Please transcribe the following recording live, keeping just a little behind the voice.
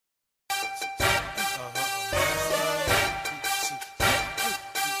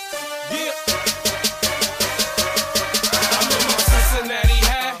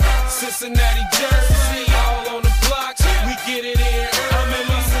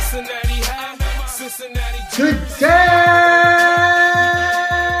And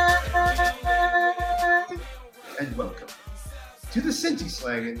welcome to the Cincy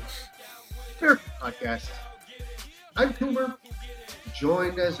Slangin' Bearcats podcast. I'm Coomer,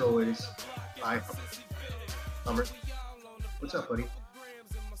 joined as always by Hummer. Hummer, what's up, buddy?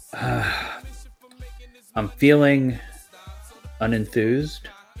 I'm feeling unenthused.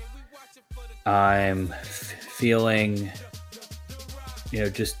 I'm feeling,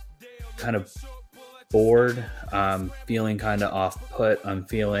 just kind of bored. I'm feeling kind of off-put. I'm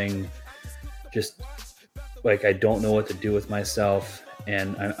feeling just like I don't know what to do with myself.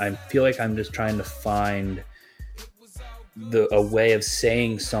 And I feel like I'm just trying to find a way of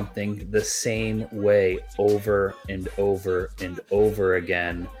saying something the same way over and over and over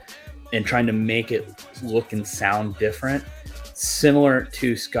again and trying to make it look and sound different, similar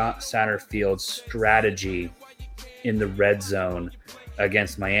to Scott Satterfield's strategy in the red zone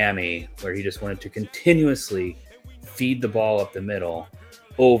against Miami, where he just wanted to continuously feed the ball up the middle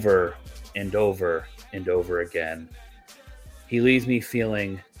over and over and over again. He leaves me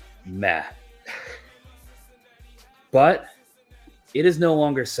feeling meh. But it is no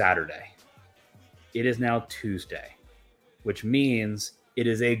longer Saturday. It is now Tuesday, which means it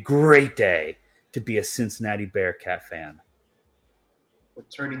is a great day to be a Cincinnati Bearcat fan. We're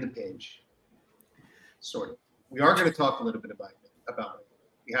turning the page, sort of. We are going to talk a little bit about it.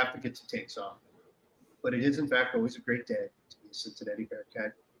 We have to get some takes off. But it is, in fact, always a great day to be a Cincinnati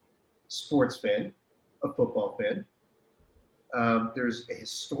Bearcat sports fan, a football fan. There's a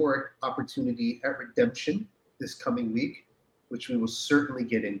historic opportunity at redemption this coming week, which we will certainly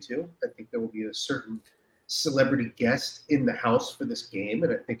get into. I think there will be a certain celebrity guest in the house for this game,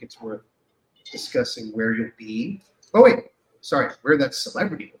 and I think it's worth discussing where you'll be. Where that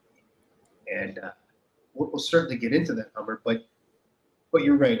celebrity will be. And we'll certainly get into that, Hummer. But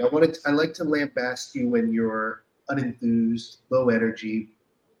you're right. I like to lambast you when you're unenthused, low energy.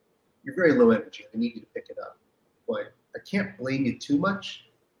 You're very low energy. I need you to pick it up. But I can't blame you too much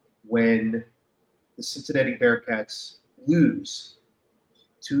when the Cincinnati Bearcats lose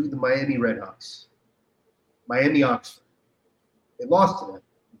to the Miami Redhawks. Miami Oxford. They lost to them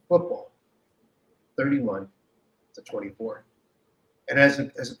in football, 31-24. And as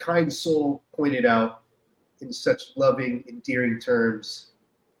a kind soul pointed out in such loving, endearing terms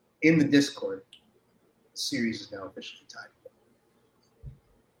in the Discord, the series is now officially tied.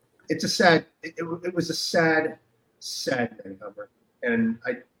 It's a sad. It was a sad night, Hummer. And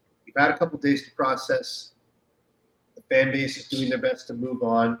we've had a couple days to process. The fan base is doing their best to move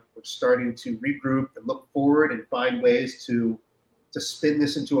on. We're starting to regroup and look forward and find ways to spin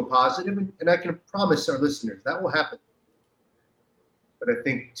this into a positive. And I can promise our listeners that will happen. But I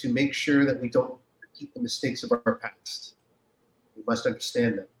think to make sure that we don't repeat the mistakes of our past, we must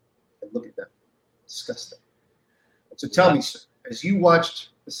understand them and look at them, discuss them. And so tell me, sir, as you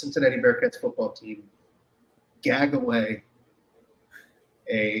watched the Cincinnati Bearcats football team gag away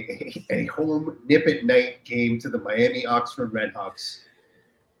a home nip-at-night game to the Miami Oxford Redhawks,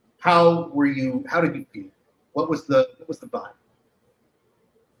 how did you feel? What was the vibe?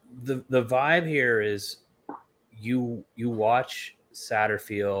 The vibe here is you watch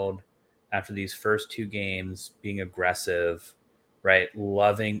Satterfield after these first two games being aggressive, right?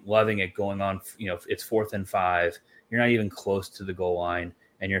 Loving it, going on, it's 4th and 5. You're not even close to the goal line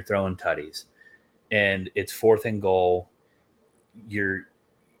and you're throwing tutties. And it's 4th and goal. You're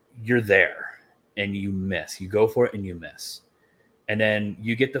there and you miss. You go for it and you miss. And then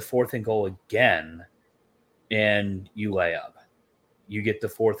you get the 4th and goal again and you lay up. You get the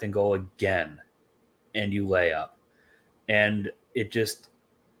 4th and goal again and you lay up. And it just,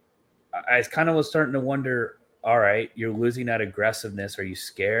 I kind of was starting to wonder, all right, you're losing that aggressiveness. Are you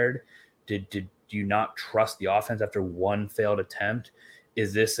scared? Do you not trust the offense after one failed attempt?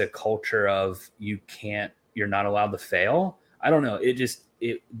 Is this a culture of you're not allowed to fail? I don't know.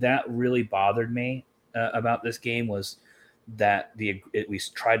 That really bothered me about this game was that we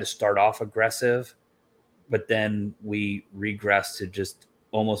tried to start off aggressive, but then we regressed to just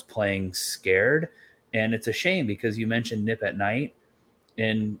almost playing scared. And it's a shame because you mentioned nip at night,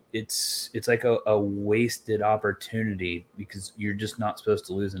 and it's like a wasted opportunity because you're just not supposed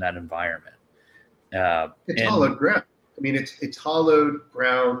to lose in that environment. It's hollowed ground. I mean, it's hollowed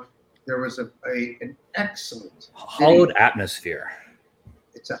ground. There was an excellent hollowed atmosphere.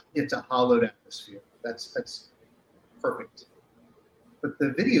 It's a hollowed atmosphere. That's perfect. But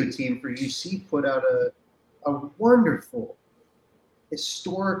the video team for UC put out a wonderful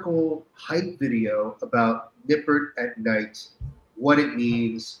historical hype video about Nippert at night, what it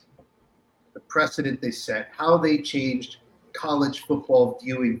means, the precedent they set, how they changed college football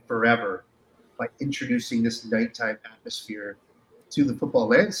viewing forever. by introducing this nighttime atmosphere to the football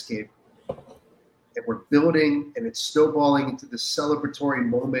landscape. And we're building, and it's snowballing into this celebratory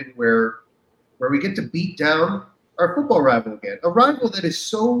moment where we get to beat down our football rival again, a rival that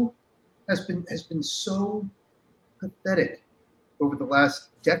has been so pathetic over the last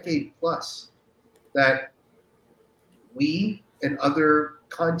decade plus, that we and other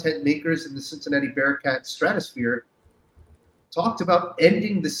content makers in the Cincinnati Bearcats stratosphere talked about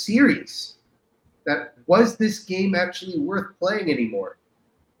ending the series. That was this game actually worth playing anymore?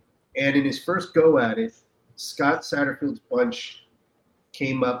 And in his first go at it, Scott Satterfield's bunch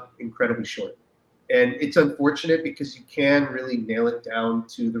came up incredibly short. And it's unfortunate because you can really nail it down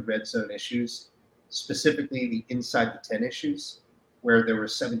to the red zone issues, specifically the inside the 10 issues, where there were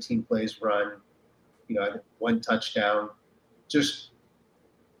 17 plays run, one touchdown, just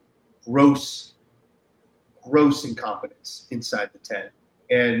gross incompetence inside the 10.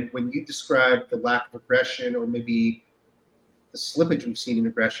 And when you describe the lack of aggression, or maybe the slippage we've seen in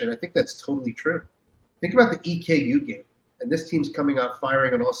aggression, I think that's totally true. Think about the EKU game, and this team's coming out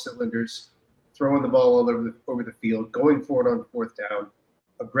firing on all cylinders, throwing the ball all over the field, going for it on fourth down,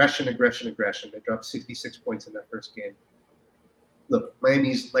 aggression. They dropped 66 points in that first game. Look,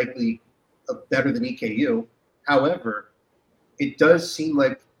 Miami's likely better than EKU. However, it does seem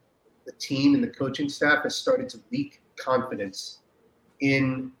like the team and the coaching staff has started to leak confidence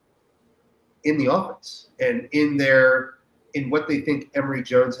in the offense and in what they think Emory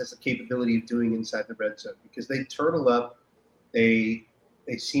Jones has the capability of doing inside the red zone, because they turtle up. They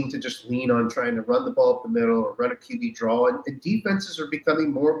seem to just lean on trying to run the ball up the middle or run a QB draw, and defenses are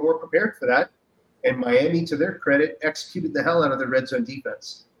becoming more and more prepared for that. And Miami, to their credit, executed the hell out of their red zone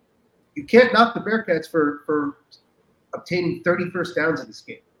defense. You can't knock the Bearcats for obtaining 30 first downs in this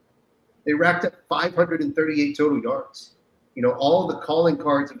game. They racked up 538 total yards. All the calling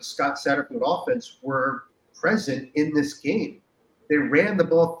cards of the Scott Satterfield offense were present in this game. They ran the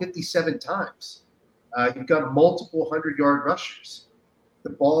ball 57 times. You've got multiple 100-yard rushers. The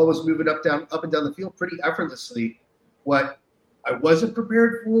ball was moving up and down the field pretty effortlessly. What I wasn't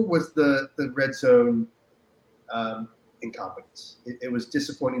prepared for was the red zone incompetence. It was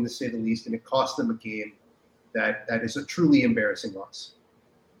disappointing to say the least, and it cost them a game that is a truly embarrassing loss.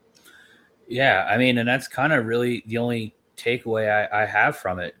 Yeah, I mean, and that's kind of really the only takeaway I have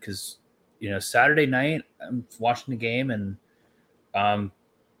from it, because Saturday night I'm watching the game, and I'm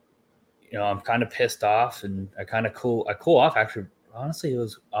kind of pissed off, and I cool off. Actually, honestly, it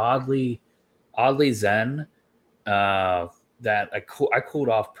was oddly zen that I cooled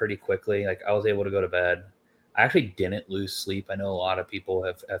off pretty quickly. Like, I was able to go to bed. I actually didn't lose sleep. I know a lot of people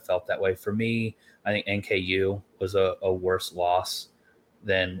have felt that way. For me, I think NKU was a worse loss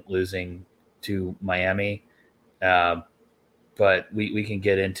than losing to Miami. But we can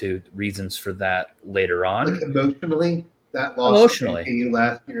get into reasons for that later on. Like, emotionally, that loss to NKU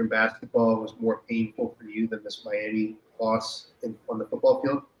last year in basketball was more painful for you than this Miami loss on the football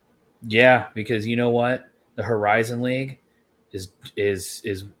field? Yeah, because you know what? The Horizon League is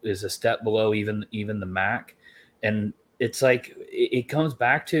a step below even the MAC. And it's like it comes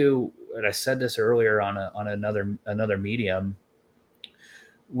back to, and I said this earlier on another medium.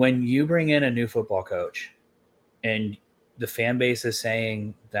 When you bring in a new football coach and the fan base is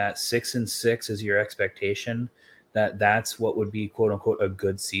saying that 6-6 is your expectation, that's what would be quote unquote a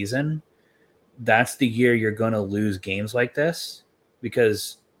good season, that's the year you're going to lose games like this,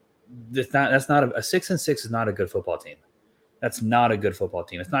 because that's not a 6-6 is not a good football team. That's not a good football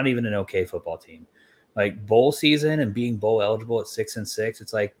team. It's not even an okay football team. Like, bowl season and being bowl eligible at 6-6,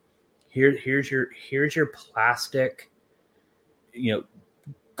 it's like here's your plastic,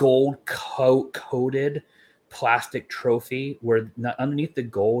 gold coated plastic trophy, where not underneath the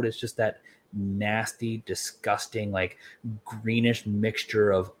gold is just that nasty, disgusting, like greenish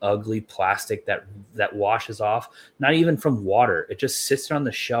mixture of ugly plastic that washes off, not even from water. It just sits there on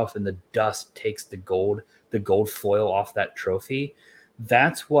the shelf, and the dust takes the gold foil off that trophy.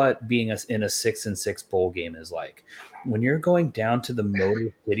 That's what being in a 6-6 bowl game is like. When you're going down to the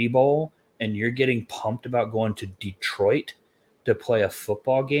Motor City Bowl and you're getting pumped about going to Detroit to play a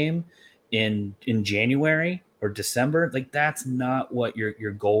football game in January or December, like, that's not what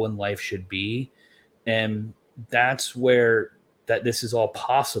your goal in life should be. And that's where this is all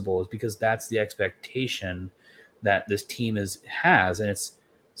possible, is because that's the expectation that this team has. And it's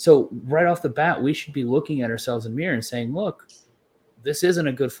so right off the bat, we should be looking at ourselves in the mirror and saying, look, this isn't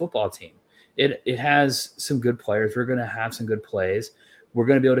a good football team. It has some good players. We're going to have some good plays. We're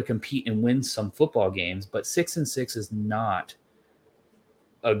going to be able to compete and win some football games, but 6-6 is not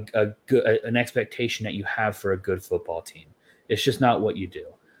an expectation that you have for a good football team. It's just not what you do.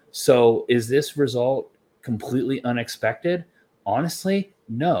 So is this result completely unexpected? Honestly,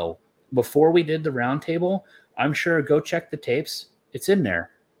 no. Before we did the roundtable, I'm sure go check the tapes. It's in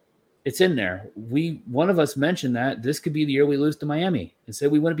there. It's in there. One of us mentioned that this could be the year we lose to Miami, and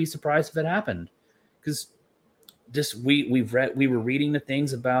said we wouldn't be surprised if it happened, because we were reading the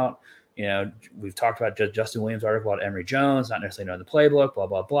things about, we've talked about Justin Williams' article about Emory Jones not necessarily knowing the playbook, blah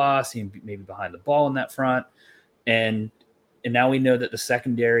blah blah, seeing maybe behind the ball in that front, and now we know that the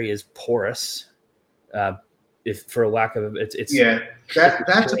secondary is porous. If for a lack of it's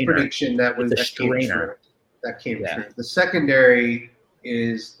that's a prediction that came true. The secondary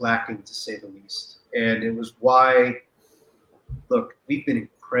is lacking, to say the least, and it was why. Look, we've been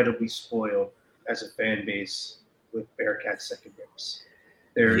incredibly spoiled as a fan base with Bearcats secondaries.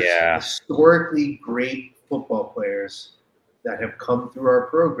 There's historically great football players that have come through our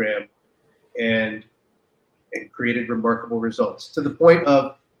program and created remarkable results, to the point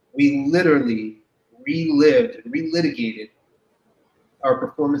of we literally relived and relitigated our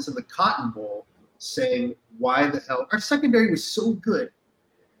performance in the Cotton Bowl, saying, why the hell? Our secondary was so good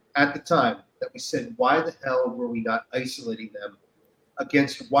at the time that we said, why the hell were we not isolating them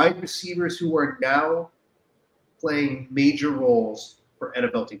against wide receivers who are now playing major roles for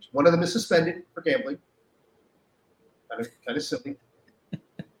NFL teams? One of them is suspended for gambling. Kind of silly.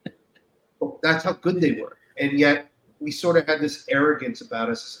 But that's how good they were. And yet we sort of had this arrogance about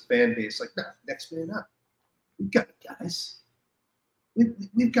us as a fan base, like, nah, next minute up. We've got the guys.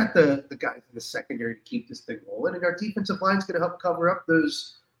 We've got the guys in the secondary to keep this thing rolling, and our defensive line is going to help cover up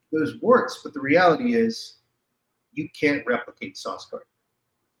those warts. But the reality is, you can't replicate Sauce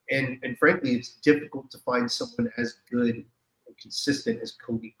Gardner. And frankly, it's difficult to find someone as good and consistent as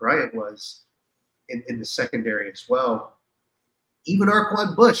Kobe Bryant was in the secondary as well. Even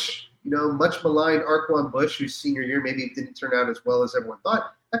Arquan Bush, much maligned Arquan Bush, whose senior year maybe it didn't turn out as well as everyone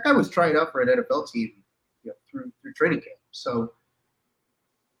thought. That guy was trying out for an NFL team, through training camp. So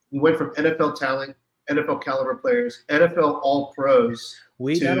we went from NFL talent, NFL caliber players, NFL All Pros.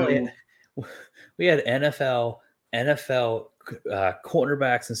 We had NFL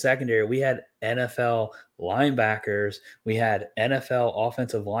cornerbacks and secondary. We had NFL linebackers. We had NFL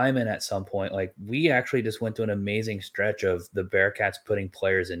offensive linemen at some point. Like, we actually just went to an amazing stretch of the Bearcats putting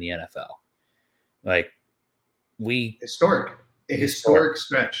players in the NFL. Like, historic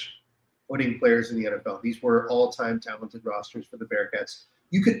stretch putting players in the NFL. These were all-time talented rosters for the Bearcats.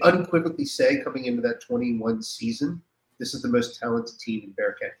 You could unequivocally say, coming into that 21 season, this is the most talented team in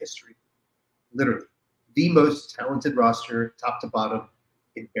Bearcat history. Literally. The most talented roster, top to bottom,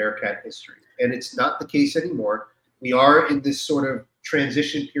 in Bearcat history. And it's not the case anymore. We are in this sort of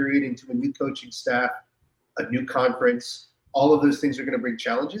transition period into a new coaching staff, a new conference. All of those things are going to bring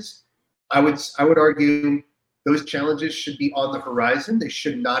challenges. I would argue those challenges should be on the horizon. They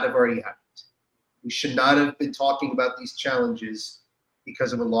should not have already happened. We should not have been talking about these challenges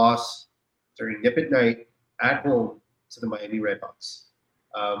because of a loss during Nip at Night at home to the Miami Redhawks.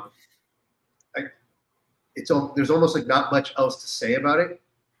 There's almost like not much else to say about it.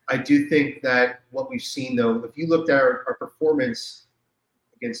 I do think that what we've seen, though, if you looked at our performance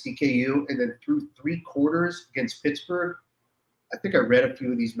against DKU and then through 3 quarters against Pittsburgh, I think I read a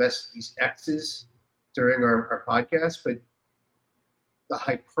few of these X's during our podcast, but the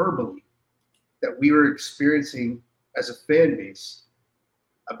hyperbole that we were experiencing as a fan base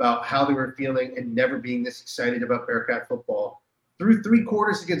about how they were feeling and never being this excited about Bearcat football. Through 3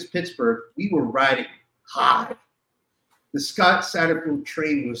 quarters against Pittsburgh, we were riding high. The Scott Satterfield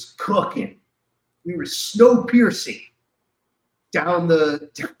train was cooking. We were snow piercing down the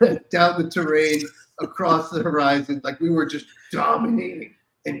terrain across the horizon. Like, we were just dominating,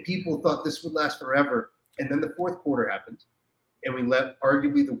 and people thought this would last forever. And then the 4th quarter happened, and we let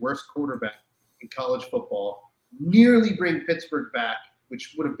arguably the worst quarterback in college football nearly bring Pittsburgh back,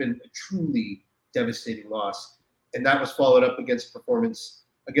 which would have been a truly devastating loss. And that was followed up against performance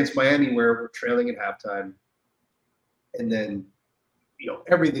against Miami, where we're trailing at halftime. And then,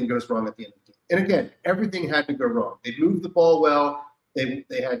 everything goes wrong at the end of the game. And again, everything had to go wrong. They moved the ball well. They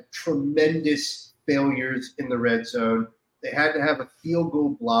had tremendous failures in the red zone. They had to have a field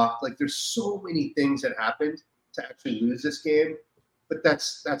goal block. Like, there's so many things that happened to actually lose this game. But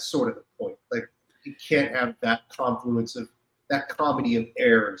that's sort of the point. Like, you can't have that confluence of that comedy of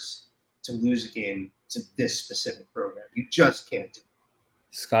errors to lose a game to this specific program. You just can't do it.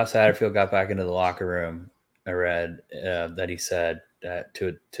 Scott Satterfield got back into the locker room. I read that he said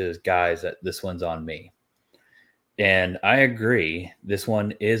to his guys that this one's on me. And I agree, this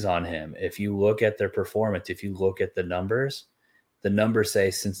one is on him. If you look at their performance, if you look at the numbers say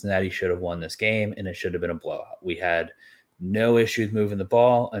Cincinnati should have won this game and it should have been a blowout. We had no issues moving the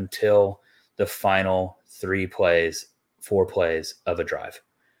ball until the final 4 plays of a drive.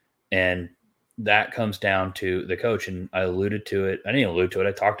 And that comes down to the coach. And I alluded to it. I didn't allude to it.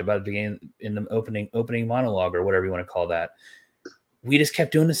 I talked about it in the opening monologue or whatever you want to call that. We just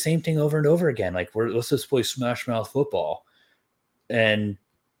kept doing the same thing over and over again. Like, let's just play smash mouth football. And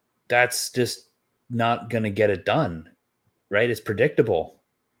that's just not going to get it done, right? It's predictable,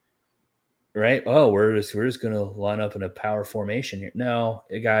 right? Oh, we're just going to line up in a power formation here. No,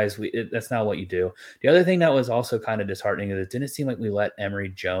 guys, that's not what you do. The other thing that was also kind of disheartening is it didn't seem like we let Emory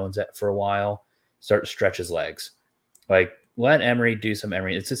Jones for a while start to stretch his legs. Like, let Emory do some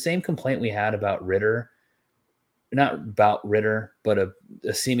Emory. It's the same complaint we had about Ritter. Not about Ritter, but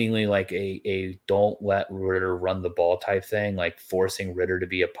a seemingly like a don't let Ritter run the ball type thing, like forcing Ritter to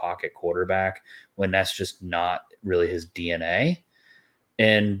be a pocket quarterback when that's just not really his DNA.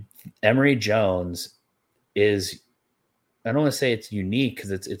 And Emory Jones is, I don't want to say it's unique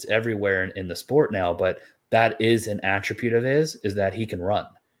because it's everywhere in the sport now, but that is an attribute of his, is that he can run.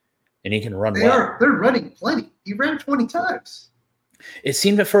 And he can run well. They're running plenty. He ran 20 times. It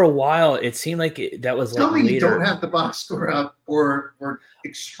seemed that for a while, it seemed like that was Tell like me later. You don't have the box score up or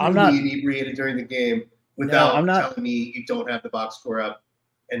extremely inebriated during the game without telling me you don't have the box score up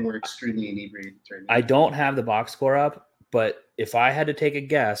and we're extremely inebriated during the game. I don't have the box score up, but if I had to take a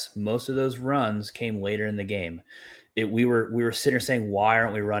guess, most of those runs came later in the game. We were sitting there saying, why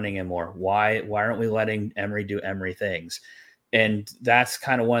aren't we running him more? Why aren't we letting Emory do Emory things? And that's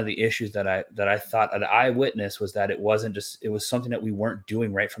kind of one of the issues that I thought that I witnessed, was that it was something that we weren't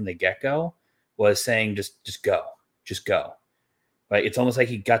doing right from the get-go, was saying just go. Like, it's almost like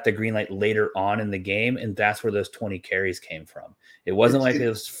he got the green light later on in the game, and that's where those 20 carries came from. It wasn't like it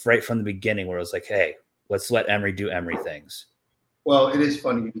was right from the beginning where it was like, hey, let's let Emory do Emory things. Well, it is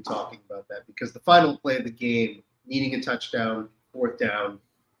funny to be talking about that, because the final play of the game, needing a touchdown, 4th down,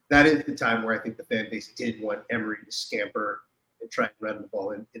 that is the time where I think the fan base did want Emory to scamper and try and run the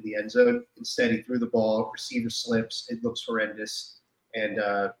ball in the end zone. Instead, he threw the ball, receiver slips, it looks horrendous, and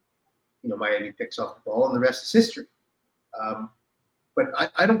Miami picks off the ball, and the rest is history. But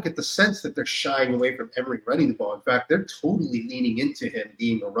I don't get the sense that they're shying away from Emory running the ball. In fact, they're totally leaning into him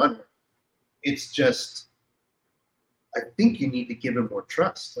being a runner. It's just, I think you need to give him more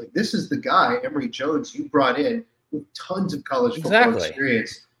trust. Like, this is the guy, Emory Jones, you brought in with tons of college football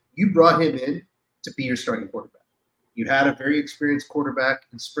experience. You brought him in to be your starting quarterback. You had a very experienced quarterback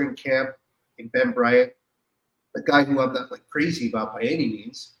in spring camp in Ben Bryant, a guy who I'm not like crazy about by any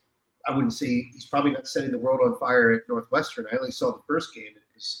means. I wouldn't say he's probably not setting the world on fire at Northwestern. I only saw the first game.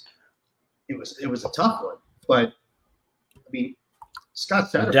 It was a tough one, but I mean,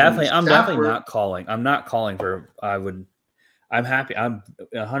 Scott Satterfield. I'm definitely not calling. I'm not calling for. I'm happy. I'm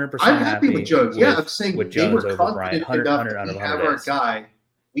 100%. I'm happy with Jones. I'm saying with they Jones were over Bryant. 100 out of 100.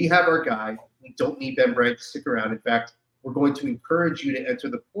 We have our guy. We don't need Ben Bryant to stick around. In fact, we're going to encourage you to enter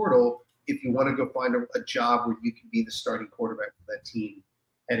the portal if you want to go find a job where you can be the starting quarterback for that team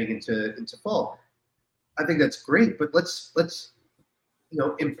heading into fall. I think that's great, but let's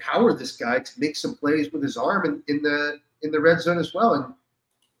empower this guy to make some plays with his arm in the red zone as well. And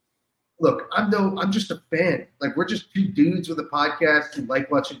look, I'm just a fan. Like, we're just two dudes with a podcast who like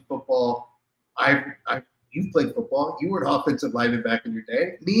watching football. You've played football. You were an offensive lineman back in your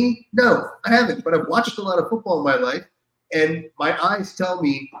day. Me? No, I haven't. But I've watched a lot of football in my life, and my eyes tell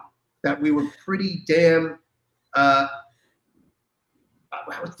me that we were pretty damn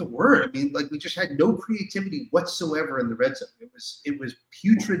what's the word? I mean, like, we just had no creativity whatsoever in the red zone. It was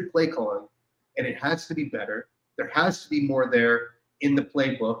putrid play calling, and it has to be better. There has to be more there in the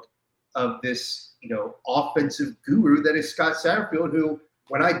playbook of this, offensive guru that is Scott Satterfield, who,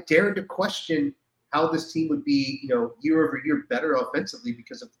 when I dared to question how this team would be, year over year better offensively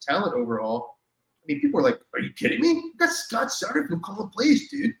because of the talent overall, I mean, people were like, are you kidding me? You got Scott Satterfield calling plays,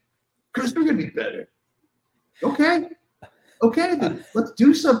 dude. Because they're going to be better. Okay, then let's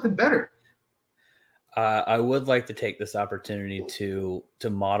do something better. I would like to take this opportunity to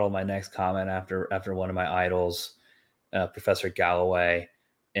model my next comment after one of my idols, Professor Galloway,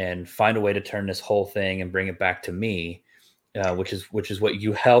 and find a way to turn this whole thing and bring it back to me, which is what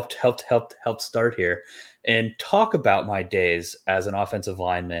you helped start here, and talk about my days as an offensive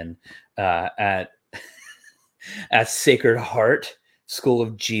lineman at Sacred Heart School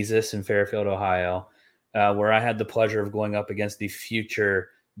of Jesus in Fairfield, Ohio, where I had the pleasure of going up against the future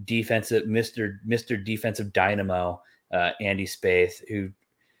Mr. Defensive Dynamo, Andy Spaeth, who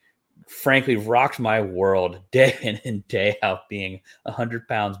frankly rocked my world day in and day out, being 100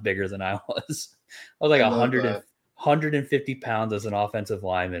 pounds bigger than I was. I was like 150 pounds as an offensive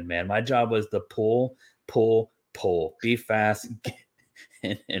lineman, man. My job was to pull, pull, be fast,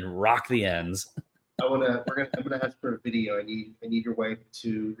 and rock the ends. I'm gonna ask for a video. I need your wife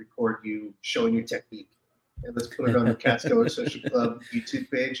to record you showing your technique, and let's put it on the Catskill Social Club YouTube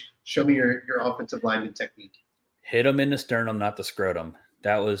page. Show me your offensive lineman technique. Hit them in the sternum, not the scrotum.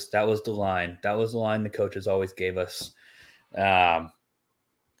 That was the line. That was the line the coaches always gave us.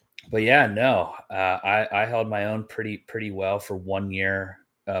 But yeah, no, I held my own pretty well for 1 year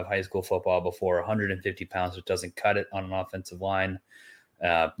of high school football before 150 pounds, which doesn't cut it on an offensive line.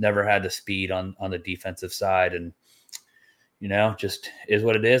 Never had the speed on the defensive side, and just is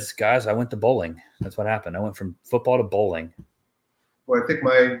what it is, guys. I went to bowling. That's what happened. I went from football to bowling. Well, I think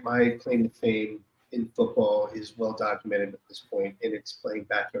my claim to fame in football is well documented at this point, and it's playing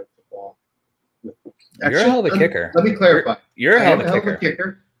backyard football. You're a hell of a kicker. Let me clarify. You're a hell of a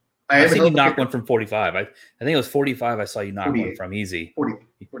kicker. I seen you knock one from 45. I think it was 45. I saw you knock one from easy.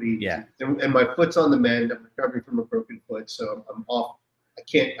 40. Yeah. And my foot's on the mend. I'm recovering from a broken foot, so I'm off. I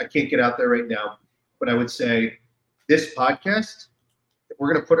can't get out there right now. But I would say this podcast, if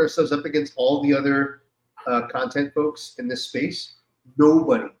we're going to put ourselves up against all the other content folks in this space,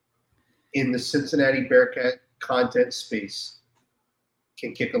 nobody in the Cincinnati Bearcat content space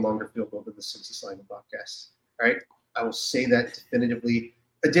can kick a longer field goal than the Cincy Slimy podcast. All right? I will say that definitively.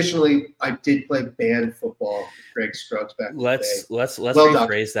 Additionally, I did play band football with Greg Scruggs back in the day. Let's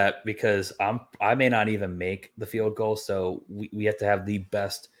rephrase that, because I may not even make the field goal, so we have to have the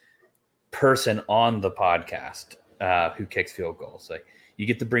best person on the podcast who kicks field goals. Like, you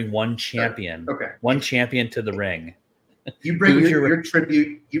get to bring one champion, one champion to the ring. You bring your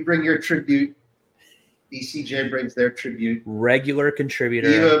tribute. You bring your tribute. BCJ brings their tribute. Regular contributor.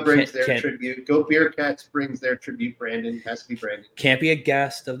 Eva brings their tribute. Go Bearcats brings their tribute. Brandon has to be Brandon. Can't be a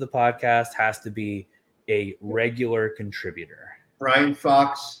guest of the podcast. Has to be a regular contributor. Brian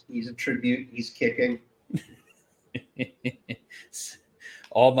Fox, he's a tribute. He's kicking.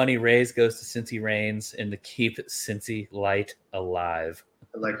 All money raised goes to Cincy Reigns and to keep Cincy Light alive.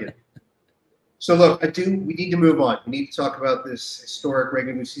 I like it. So look, we need to move on. We need to talk about this historic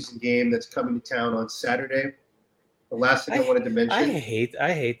regular season game that's coming to town on Saturday. The last thing I wanted to mention. I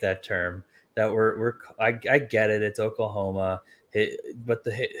hate that term. That I get it. It's Oklahoma, but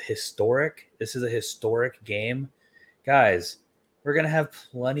this is a historic game, guys. We're gonna have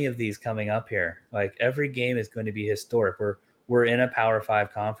plenty of these coming up here. Like, every game is going to be historic. We're in a Power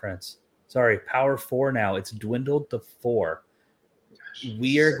 5 conference. Sorry, Power 4 now. It's dwindled to 4. Gosh,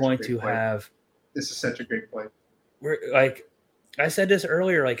 we are going to have. This is such a great point. We're like, I said this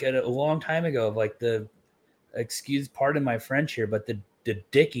earlier, like a long time ago, of like pardon my French here, but the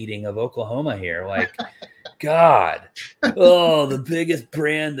dick eating of Oklahoma here. Like, God, the biggest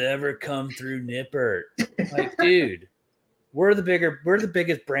brand to ever come through Nippert. Like, dude, we're the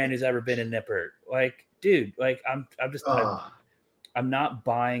biggest brand who's ever been in Nippert. Like, dude, like I'm not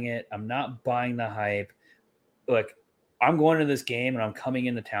buying it. I'm not buying the hype. Like, I'm going to this game and I'm coming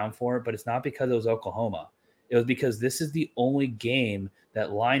into town for it, but it's not because it was Oklahoma. It was because this is the only game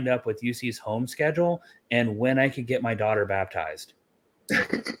that lined up with UC's home schedule and when I could get my daughter baptized.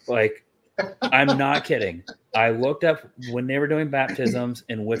 Like, I'm not kidding. I looked up when they were doing baptisms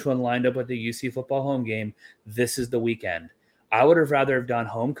and which one lined up with the UC football home game. This is the weekend. I would have rather have done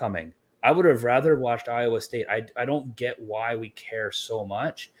homecoming. I would have rather watched Iowa State. I don't get why we care so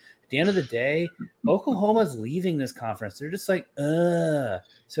much. At the end of the day, Oklahoma's leaving this conference. They're just like,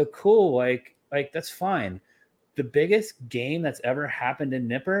 so cool. Like that's fine. The biggest game that's ever happened in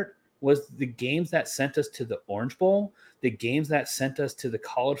Nippert was the games that sent us to the Orange Bowl, the games that sent us to the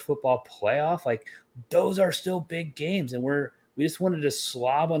college football playoff. Like, those are still big games. And we just wanted to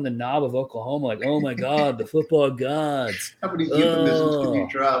slob on the knob of Oklahoma. Like, oh my God, the football gods. How many euphemisms can you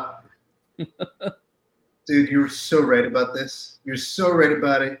drop? Dude, you're so right about this. You're so right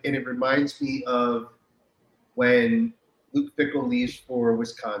about it. And it reminds me of when Luke Fickell leaves for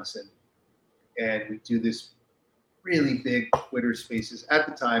Wisconsin. And we do this really big Twitter spaces, at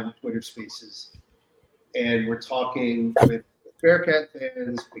the time, Twitter spaces. And we're talking with Bearcat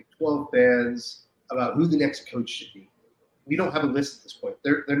fans, Big 12 fans, about who the next coach should be. We don't have a list at this point.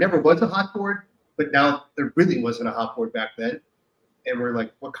 There never was a hot board, but now there really wasn't a hot board back then. And we're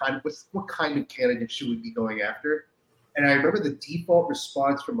like, what kind of candidate should we be going after? And I remember the default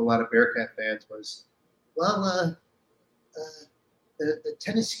response from a lot of Bearcat fans was, well, the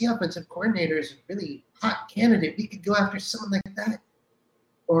Tennessee offensive coordinator is a really hot candidate. We could go after someone like that.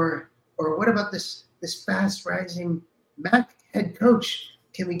 Or what about this fast rising MAC head coach?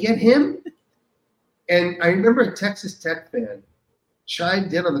 Can we get him? And I remember a Texas Tech fan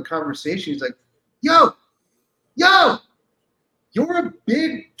chimed in on the conversation. He's like, yo, You're a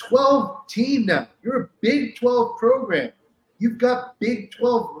Big 12 team now. You're a Big 12 program. You've got Big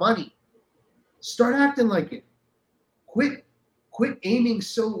 12 money. Start acting like it. Quit aiming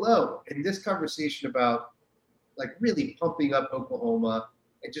so low. And this conversation about like really pumping up Oklahoma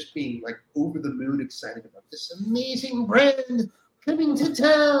and just being like over the moon excited about this amazing brand coming to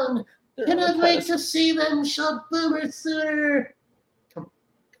town. Cannot wait to see them shove boomers sooner. Come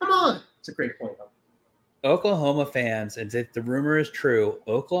on. It's a great point. Oklahoma fans, and if the rumor is true,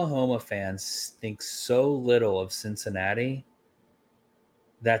 Oklahoma fans think so little of Cincinnati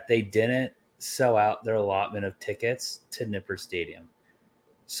that they didn't sell out their allotment of tickets to Nippert Stadium.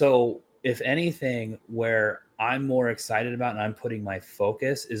 So, if anything, where I'm more excited about and I'm putting my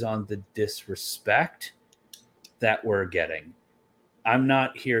focus is on the disrespect that we're getting. I'm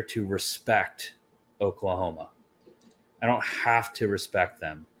not here to respect Oklahoma. I don't have to respect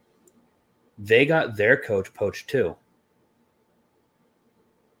them. They got their coach poached too.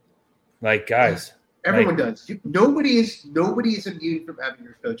 Like, guys, everyone does. Nobody is immune from having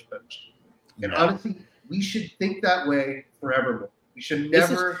your coach poached. And honestly, we should think that way forevermore. We should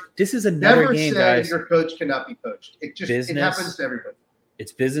never. This is another never game, say guys. Your coach cannot be poached. It happens to everybody.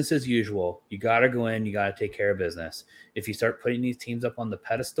 It's business as usual. You got to go in. You got to take care of business. If you start putting these teams up on the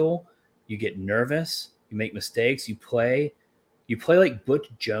pedestal, you get nervous. You make mistakes. You play like Butch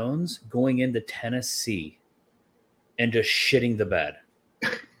Jones going into Tennessee and just shitting the bed.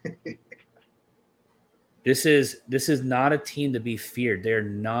 This is not a team to be feared. They're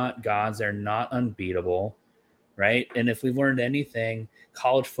not gods. They're not unbeatable, right? And if we've learned anything,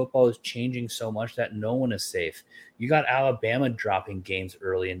 college football is changing so much that no one is safe. You got Alabama dropping games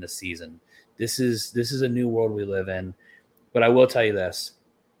early in the season. This is a new world we live in. But I will tell you this.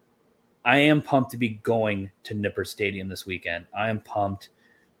 I am pumped to be going to Nippert Stadium this weekend. I am pumped.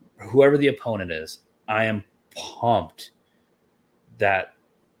 Whoever the opponent is, I am pumped that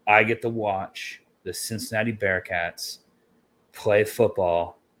I get to watch the Cincinnati Bearcats play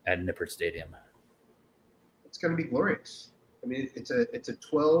football at Nippert Stadium. It's going to be glorious. I mean, it's a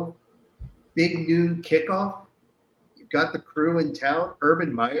 12 big noon kickoff. You've got the crew in town.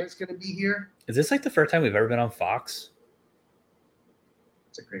 Urban Meyer's going to be here. Is this like the first time we've ever been on Fox?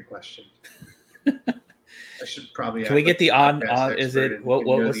 That's a great question. I should probably. Can we get the on? Is it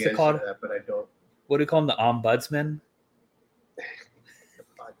what's it called? That, but I don't. What do we call him? The ombudsman.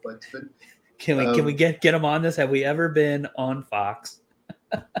 Ombudsman. Can we get him on this? Have we ever been on Fox?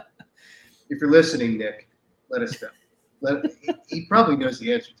 If you're listening, Nick, let us know. He probably knows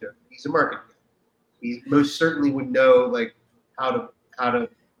the answer to it. He's a marketing guy. He most certainly would know like how to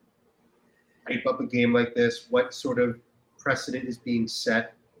hype up a game like this. What sort of precedent is being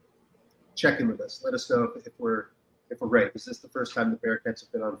set? Check in with us. Let us know if we're right. Is this the first time the Bearcats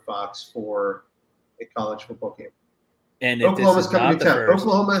have been on Fox for a college football game? And Oklahoma's coming to town.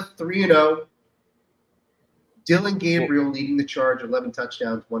 Oklahoma 3-0. Dylan Gabriel leading the charge, 11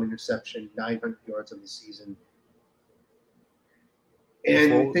 touchdowns, 1 interception, 900 yards on the season.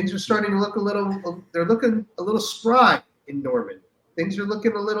 And things are starting to look they're looking a little spry in Norman. Things are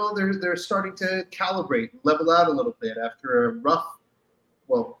looking they're starting to calibrate, level out a little bit after a rough,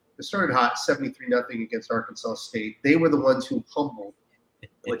 it started hot, 73-0 against Arkansas State. They were the ones who humbled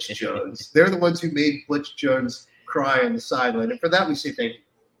Butch Jones. They're the ones who made Butch Jones cry on the sideline. And for that, we say thank you.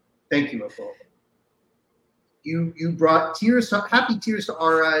 Thank you, Oklahoma. You brought happy tears to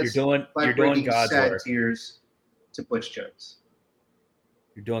our eyes. You're doing God's sad work. Tears to Butch Jones.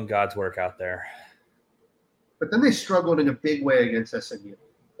 You're doing God's work out there. But then they struggled in a big way against SMU.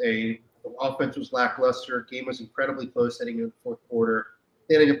 The offense was lackluster. Game was incredibly close heading into the fourth quarter.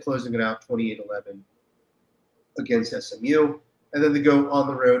 They ended up closing it out 28-11 against SMU. And then they go on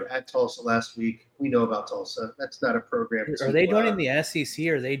the road at Tulsa last week. We know about Tulsa. That's not a program. Are they joining the SEC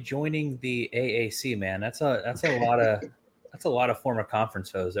or are they joining the AAC, man? That's a lot of former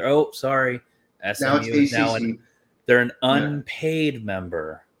conference foes there. Oh, sorry. SMU is now they're an unpaid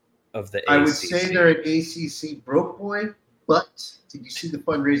member of the ACC. I would say they're an ACC broke boy, but did you see the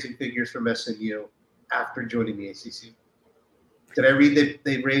fundraising figures from SMU after joining the ACC? Did I read that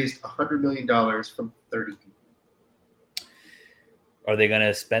they raised $100 million from 30 people? Are they going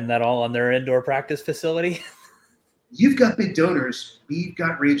to spend that all on their indoor practice facility? You've got big donors. We've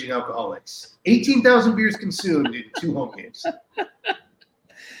got raging alcoholics. 18,000 beers consumed in 2 home games.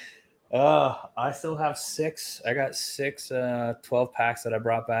 I still have 6. I got 6 12 packs that I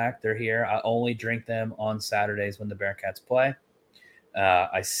brought back. They're here. I only drink them on Saturdays when the Bearcats play.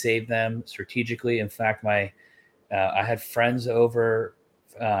 I save them strategically. In fact, I had friends over,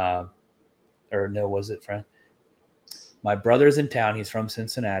 was it friend? My brother's in town. He's from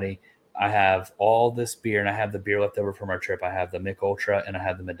Cincinnati. I have all this beer, and I have the beer left over from our trip. I have the Mick Ultra, and I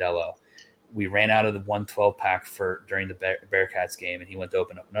have the Modelo. We ran out of the 112 pack during the Bearcats game, and he went to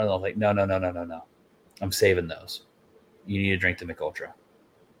open up another. I was like, no. I'm saving those. You need to drink the Mick Ultra.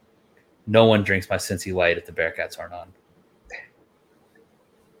 No one drinks my Cincy Light if the Bearcats aren't on.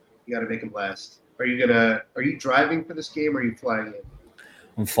 You got to make them last. Are you driving for this game, or are you flying in?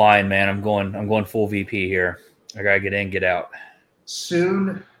 I'm flying, man. I'm going full VP here. I gotta get in, get out.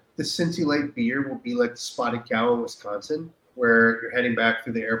 Soon, the Cincy Light beer will be like the Spotted Cow in Wisconsin, where you're heading back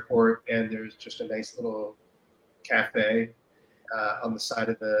through the airport, and there's just a nice little cafe on the side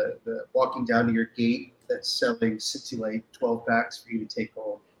of the walking down to your gate that's selling Cincy Light 12 packs for you to take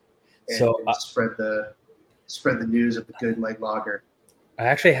home and spread the news of the good light lager. I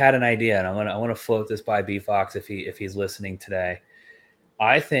actually had an idea, and I want to float this by B Fox if he's listening today.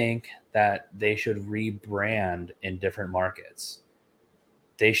 I think that they should rebrand in different markets.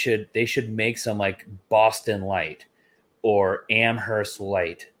 They should make some like Boston Light or Amherst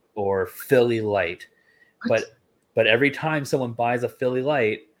Light or Philly Light. What? But every time someone buys a Philly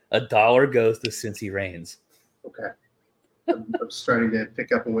Light, $1 goes to Cincy Reigns. Okay. I'm starting to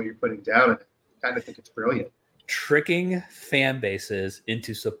pick up on what you're putting down. I kind of think it's brilliant. Tricking fan bases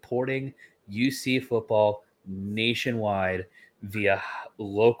into supporting UC football nationwide via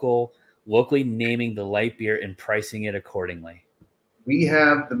locally naming the light beer and pricing it accordingly. We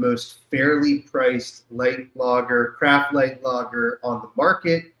have the most fairly priced light lager, craft light lager on the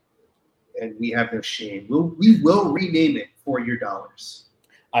market, and we have no shame. We will rename it for your dollars.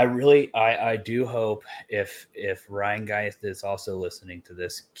 I do hope if Ryan Geist is also listening to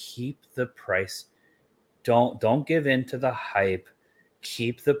this, keep the price. Don't give in to the hype.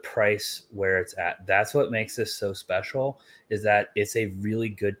 Keep the price where it's at. That's what makes this so special, is that it's a really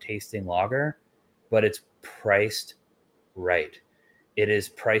good tasting lager, but it's priced right. It is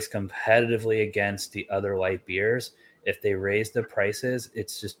priced competitively against the other light beers. If they raise the prices,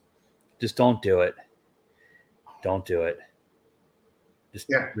 it's just don't do it. Don't do it. Just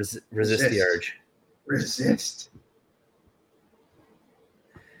resist the urge. Resist.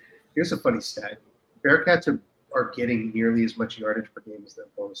 Here's a funny stat. Bearcats are getting nearly as much yardage per game as the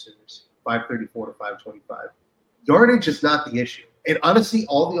Oklahoma Sooners, 534 to 525. Yardage is not the issue. And honestly,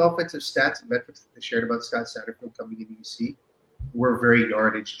 all the offensive stats and metrics that they shared about Scott Satterfield coming into UC were very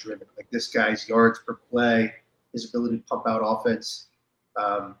yardage driven. Like this guy's yards per play, his ability to pump out offense.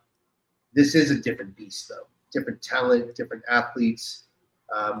 This is a different beast, though. Different talent, different athletes.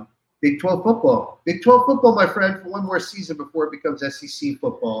 Big 12 football. Big 12 football, my friend, for one more season before it becomes SEC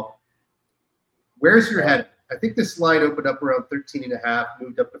football. Where's your head? I think this line opened up around 13.5,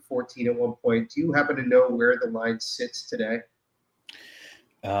 moved up to 14 at one point. Do you happen to know where the line sits today?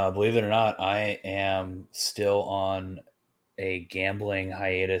 Believe it or not, I am still on a gambling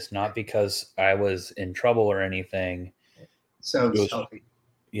hiatus, not because I was in trouble or anything. Sounds healthy.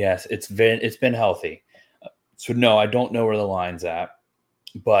 Yes, it's been healthy. So no, I don't know where the line's at.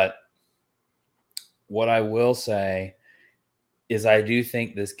 But what I will say is I do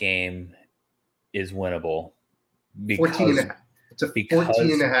think this game is winnable. 14.5. It's a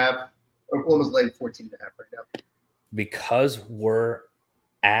 14.5, almost like 14.5 right now. Because we're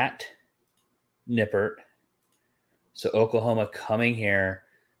at Nippert. So Oklahoma coming here,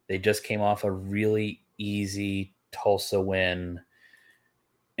 they just came off a really easy Tulsa win.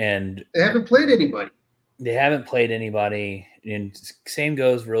 And they haven't played anybody. And same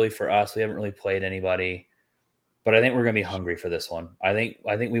goes really for us. We haven't really played anybody. But I think we're going to be hungry for this one. I think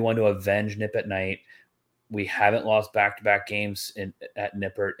we want to avenge Nip at night. We haven't lost back-to-back games at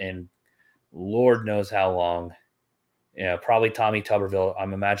Nippert in Lord knows how long. You know, probably Tommy Tuberville.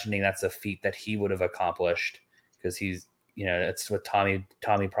 I'm imagining that's a feat that he would have accomplished because he's, you know, that's what Tommy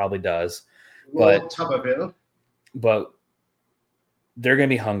probably does. Tuberville. But they're going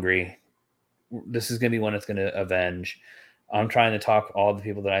to be hungry. This is going to be one it's going to avenge. I'm trying to talk all the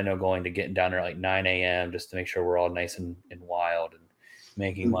people that I know going to getting down there at like 9 a.m. just to make sure we're all nice and wild and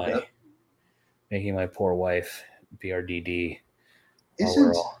making my poor wife BRDD while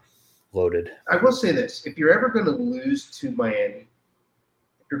we're all loaded. I will say this. If you're ever going to lose to Miami,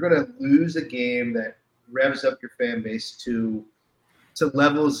 if you're going to lose a game that revs up your fan base to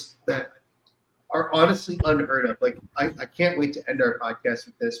levels that are honestly unheard of. Like, I can't wait to end our podcast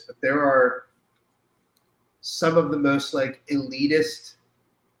with this, but there are some of the most like elitist,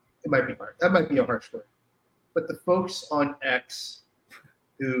 it might be hard. That might be a harsh word, but the folks on X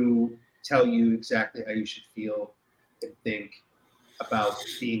who tell you exactly how you should feel and think about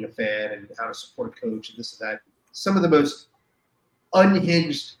being a fan and how to support a coach and this and that. Some of the most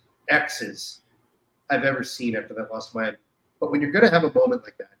unhinged X's I've ever seen after that loss to Miami. But when you're going to have a moment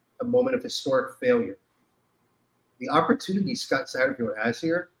like that, a moment of historic failure. The opportunity Scott Satterfield has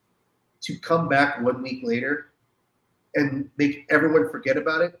here to come back 1 week later and make everyone forget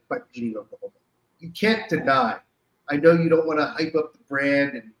about it by beating Oklahoma. You can't deny. I know you don't want to hype up the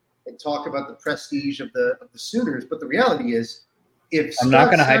brand and talk about the prestige of the Sooners, but the reality is, if I'm not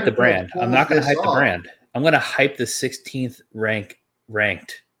going to hype the brand. I'm not going to hype the brand. I'm going to hype the 16th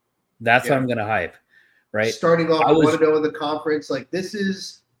ranked. That's what I'm going to hype. Right. Starting off 1-0 in the conference, like this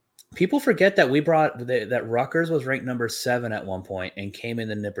is. People forget that we brought that Rutgers was ranked number 7 at one point and came in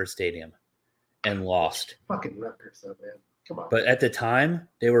the Nipper Stadium and lost. Fucking Rutgers, though, man. Come on. But at the time,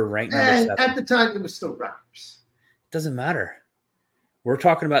 they were ranked number 7. At the time, it was still Rutgers. It doesn't matter. We're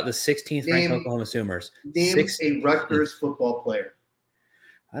talking about the 16th ranked Oklahoma Sooners. Name a Rutgers football player.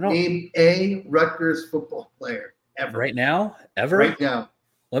 Name a Rutgers football player ever. Right now? Ever? Right now.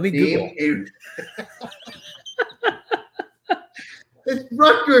 Let me Google. It's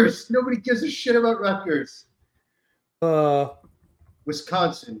Rutgers. Nobody gives a shit about Rutgers.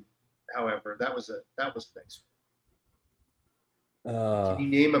 Wisconsin, however, that was nice. Can you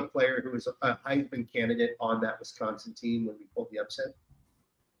name a player who was a Heisman candidate on that Wisconsin team when we pulled the upset?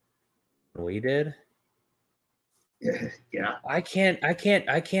 We did. Yeah. I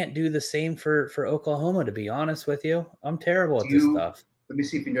can't do the same for Oklahoma, to be honest with you. I'm terrible at this stuff. Let me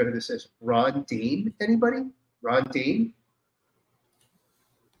see if you know who this is. Ron Dane? Anybody? Ron Dane?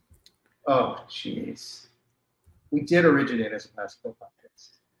 Oh, jeez. We did originate as a basketball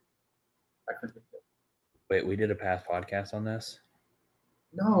podcast. I forget that. Wait, we did a past podcast on this?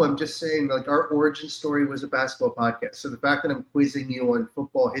 No, I'm just saying, like, our origin story was a basketball podcast. So the fact that I'm quizzing you on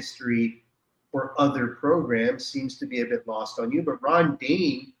football history for other programs seems to be a bit lost on you. But Ron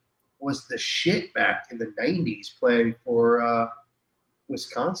Dane was the shit back in the 90s playing for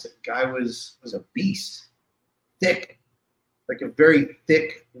Wisconsin. Guy was a beast. Thick. Like a very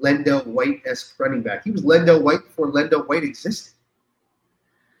thick Lendell White-esque running back. He was Lendell White before Lendell White existed.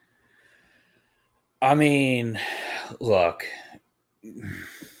 I mean, look.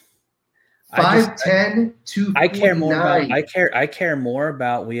 5'10", 249. I care more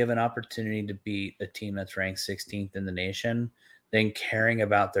about we have an opportunity to beat a team that's ranked 16th in the nation than caring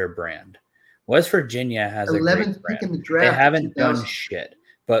about their brand. West Virginia has a great brand. In the draft, they haven't done shit,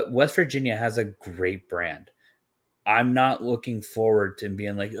 but West Virginia has a great brand. I'm not looking forward to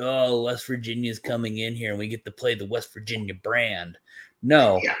being like, oh, West Virginia's coming in here and we get to play the West Virginia brand.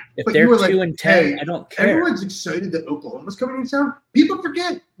 No, if they're 2-10, hey, I don't care. Everyone's excited that Oklahoma's coming into town. People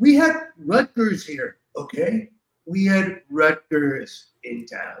forget we had Rutgers here. Okay, we had Rutgers in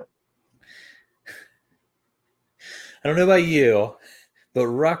town. I don't know about you, but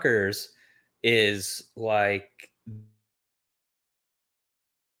Rutgers is like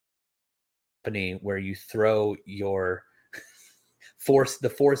company where you throw your the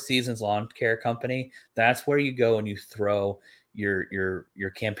Four Seasons lawn care company. That's where you go and you throw your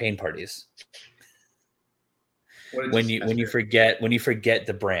campaign parties. When you forget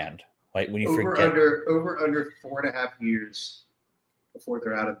the brand, right? When you over under 4.5 years before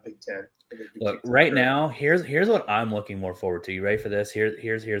they're out of the Big Ten. Look, right now, here's what I'm looking more forward to. You ready for this?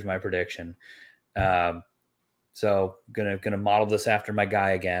 Here's my prediction. So gonna model this after my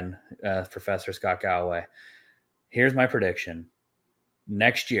guy again, Professor Scott Galloway. Here's my prediction.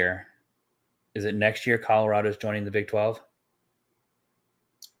 Next year, is it next year Colorado's joining the Big 12?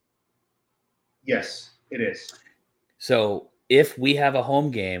 Yes, it is. So if we have a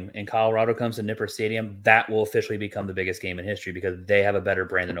home game and Colorado comes to Nipper Stadium, that will officially become the biggest game in history because they have a better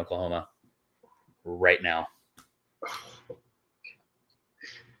brand than Oklahoma right now.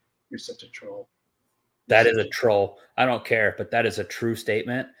 You're such a troll. That is a troll. I don't care, but that is a true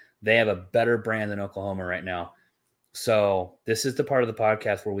statement. They have a better brand than Oklahoma right now. So this is the part of the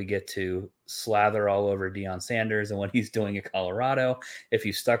podcast where we get to slather all over Deion Sanders and what he's doing at Colorado. If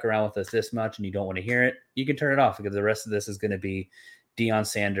you stuck around with us this much and you don't want to hear it, you can turn it off because the rest of this is going to be Deion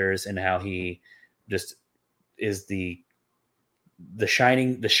Sanders and how he just is the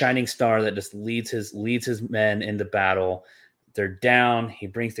shining star that just leads his men into battle. They're down. He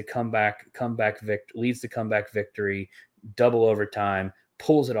brings the leads the comeback victory, double overtime,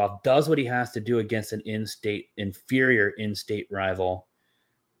 pulls it off, does what he has to do against an inferior in-state rival,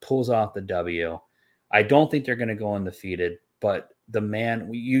 pulls off the W. I don't think they're going to go undefeated, but the man,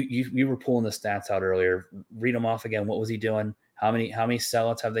 you were pulling the stats out earlier. Read them off again. What was he doing? How many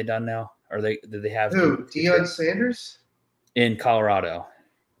sellouts have they done now? Did they have who? Deion Sanders in Colorado?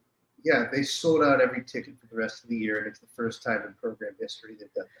 Yeah, they sold out every ticket for the rest of the year, and it's the first time in program history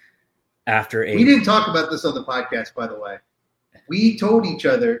they've done that. We didn't talk about this on the podcast, by the way. We told each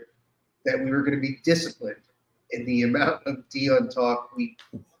other that we were going to be disciplined in the amount of Deion talk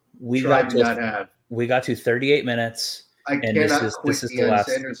we try got to to not have. we got to 38 minutes. I And cannot quit this is the Deion last.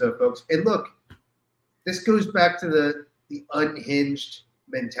 Sanders, though, folks. And look, this goes back to the unhinged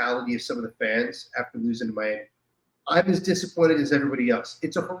mentality of some of the fans after losing to Miami. I'm as disappointed as everybody else.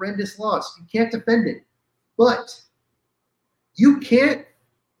 It's a horrendous loss. You can't defend it. But you can't.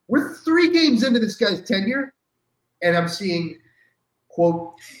 We're 3 games into this guy's tenure, and I'm seeing,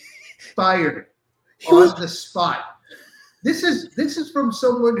 quote, fired on the spot. This is from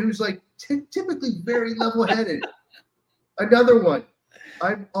someone who's like typically very level-headed. Another one.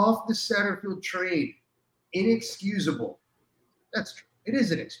 I'm off the Satterfield train. Inexcusable. That's true. It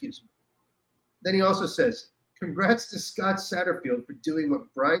is inexcusable. Then he also says, congrats to Scott Satterfield for doing what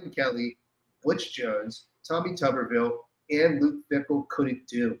Brian Kelly, Butch Jones, Tommy Tuberville, and Luke Fickell couldn't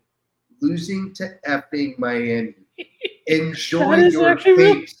do. Losing to effing Miami. Enjoy your actually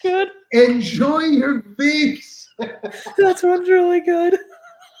really face. good. Enjoy your face. That's one's really good.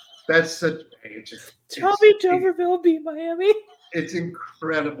 That's such. Tommy Tuberville beat Miami. It's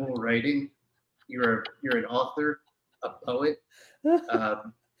incredible writing. You're an author, a poet.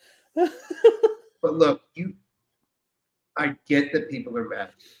 But look, I get that people are mad.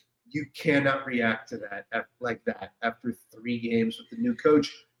 You cannot react to that like that after 3 games with the new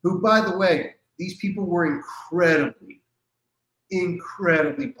coach, who, by the way, these people were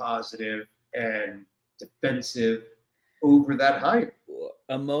incredibly positive and defensive over that hire.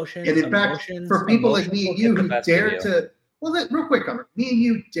 Emotions. And in fact, for people like me and you who dare to, real quick, me and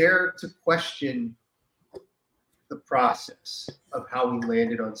you dare to question the process of how we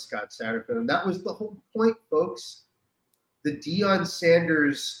landed on Scott Satterfield. And that was the whole point, folks. The Deion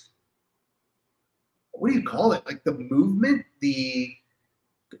Sanders, what do you call it? Like the movement?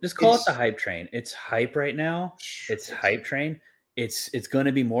 Just call it the hype train. It's hype right now. It's hype train. It's going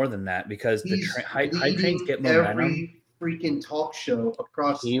to be more than that because the hype trains get momentum. Every freaking talk show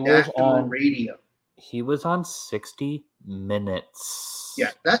across national radio. He was on 60 Minutes.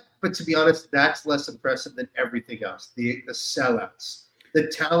 Yeah, but to be honest, that's less impressive than everything else. The sellouts, the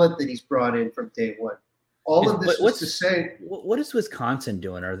talent that he's brought in from day one. All of this was to say. What is Wisconsin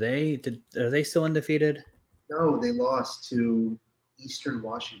doing? Are they still undefeated? No, they lost to Eastern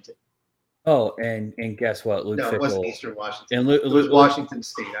Washington. Oh, and guess what? It wasn't Eastern Washington. And it was Washington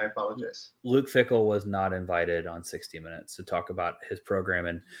State. I apologize. Luke Fickell was not invited on 60 Minutes to talk about his program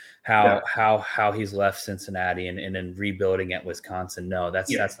and how he's left Cincinnati and then rebuilding at Wisconsin. No,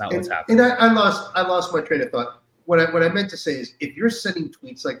 that's not what's happening. And I lost my train of thought. What I meant to say is, if you're sending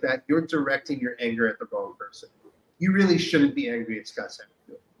tweets like that, you're directing your anger at the wrong person. You really shouldn't be angry at Scott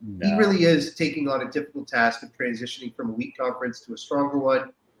Satterfield. No. He really is taking on a difficult task of transitioning from a weak conference to a stronger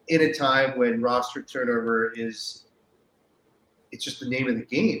one in a time when roster turnover it's just the name of the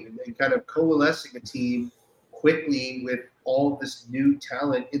game, and kind of coalescing a team quickly with all this new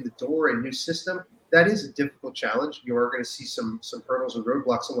talent in the door and new system. That is a difficult challenge. You are going to see some hurdles and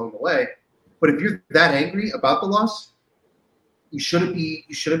roadblocks along the way. But if you're that angry about the loss, you shouldn't be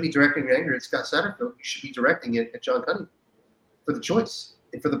directing your anger at Scott Satterfield. You should be directing it at John Cunningham for the choice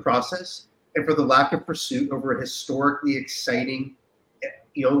and for the process and for the lack of pursuit over a historically exciting,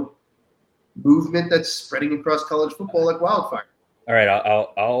 movement that's spreading across college football like wildfire. All right,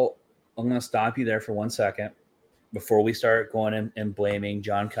 I'm going to stop you there for 1 second before we start going and blaming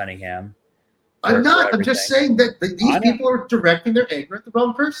John Cunningham. I'm not. I'm just saying that these people are directing their anger at the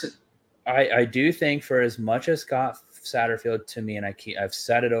wrong person. I do think, for as much as Scott Satterfield to me, and I've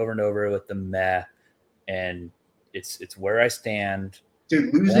said it over and over with the meh, and it's where I stand.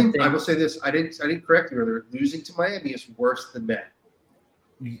 Dude, losing. I will say this. I didn't correct you earlier. Losing to Miami is worse than meh.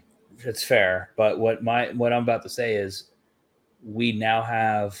 It's fair, but what I'm about to say is, we now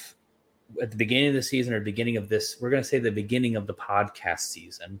have, at the beginning of the season or beginning of this, we're going to say the beginning of the podcast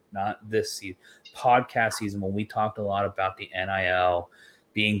season, not this season, podcast season, when we talked a lot about the NIL,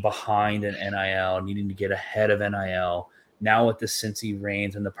 being behind in NIL, needing to get ahead of NIL. Now with the Cincy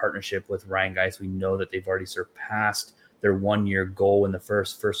Reigns and the partnership with Ryan Geis, we know that they've already surpassed their 1-year goal in the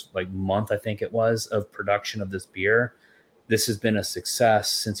first month, I think it was, of production of this beer. This has been a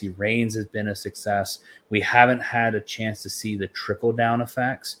success. Cincy Reigns has been a success. We haven't had a chance to see the trickle-down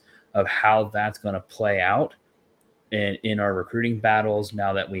effects of how that's going to play out in our recruiting battles.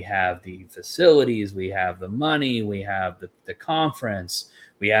 Now that we have the facilities, we have the money, we have the conference,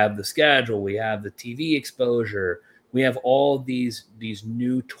 we have the schedule, we have the TV exposure, we have all these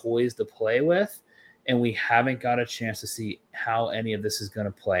new toys to play with, and we haven't got a chance to see how any of this is going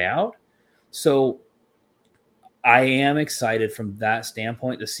to play out. So I am excited from that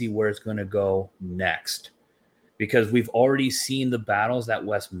standpoint to see where it's going to go next, because we've already seen the battles that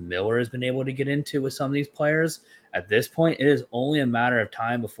Wes Miller has been able to get into with some of these players. At this point, it is only a matter of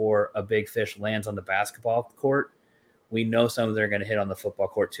time before a big fish lands on the basketball court. We know some of them are going to hit on the football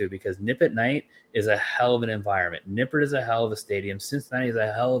court too, because Nip at Night is a hell of an environment. Nippert is a hell of a stadium. Cincinnati is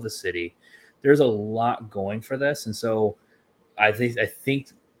a hell of a city. There's a lot going for this, and so I think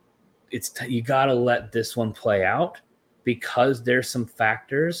it's you got to let this one play out, because there's some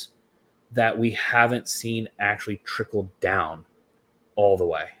factors that we haven't seen actually trickle down all the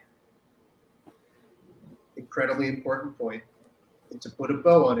way. Incredibly important point. And to put a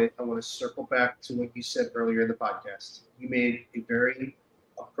bow on it, I want to circle back to what you said earlier in the podcast. You made a very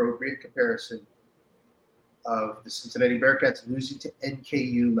appropriate comparison of the Cincinnati Bearcats losing to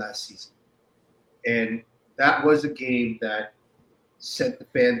NKU last season. And that was a game that sent the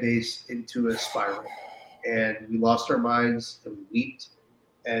fan base into a spiral. And we lost our minds and we wept.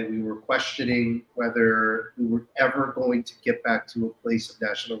 And we were questioning whether we were ever going to get back to a place of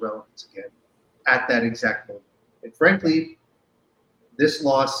national relevance again at that exact moment. And frankly, this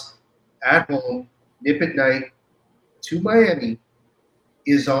loss at home, Nip at Night, to Miami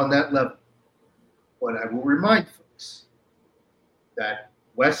is on that level. But I will remind folks that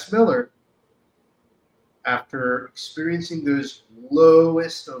Wes Miller, after experiencing those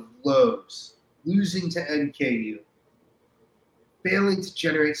lowest of lows, losing to NKU, failing to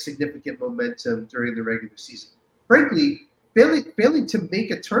generate significant momentum during the regular season, frankly, failing to make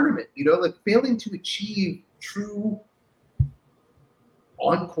a tournament, failing to achieve true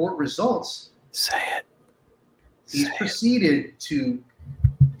on-court results. Say it. He's proceeded to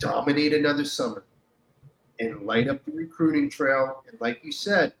dominate another summer and light up the recruiting trail. And like you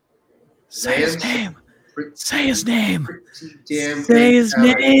said, say his name. Say his name. Say his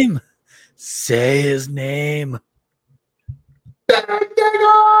name. Say his name.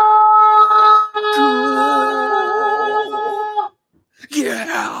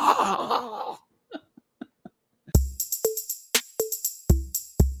 Yeah.